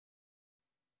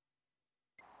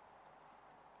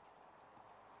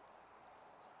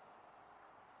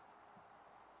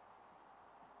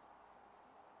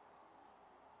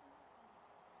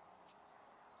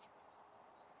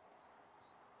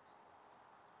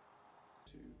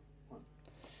2, 1.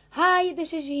 Hi,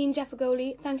 this is Shaheen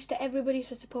Jafargholi. Thanks to everybody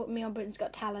for supporting me on Britain's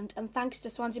Got Talent, and thanks to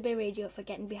Swansea Bay Radio for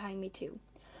getting behind me too.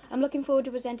 I'm looking forward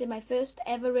to presenting my first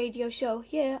ever radio show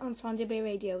here on Swansea Bay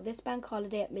Radio this bank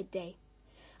holiday at midday.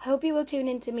 I hope you will tune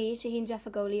in to me, Shaheen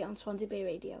Jafargholi, on Swansea Bay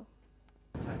Radio.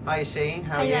 Hi Shaheen,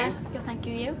 how are you? Hi there, thank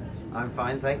you. You? I'm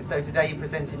fine, thanks. So today you're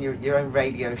presenting your own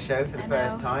radio show for the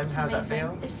first time. How's that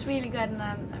feel? It's really good, and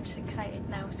I'm just excited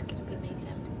now. It's going to be amazing.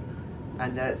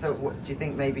 And so what, do you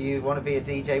think maybe you want to be a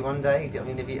DJ one day? I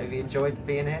mean, have you enjoyed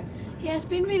being here? Yeah, it's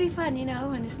been really fun, you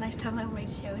know, and it's nice to have my own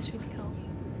radio show. It's really cool.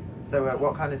 So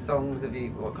what kind of songs do you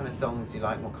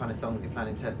like? What kind of songs are you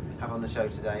planning to have on the show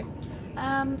today?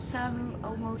 Some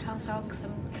old Motown songs,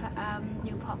 some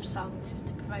new pop songs, just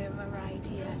to provide a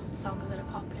variety of songs that are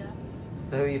popular.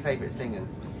 So who are your favourite singers?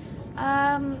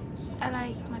 I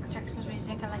like Michael Jackson's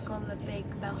music. I like all the big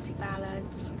belty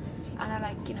ballads, and I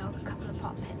like, you know, a couple of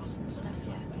pop hits and stuff.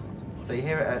 Yeah. So you're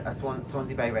here at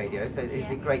Swansea Bay Radio. So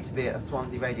is it great to be at a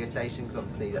Swansea radio station? Because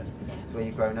obviously that's where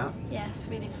you've grown up. Yeah, it's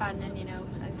really fun, and you know,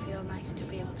 I feel nice to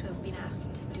be able to have been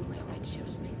asked to do my radio show.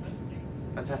 It's amazing.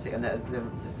 Fantastic. And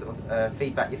the sort of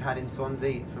feedback you've had in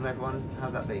Swansea from everyone,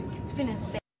 how's that been? It's been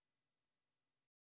insane.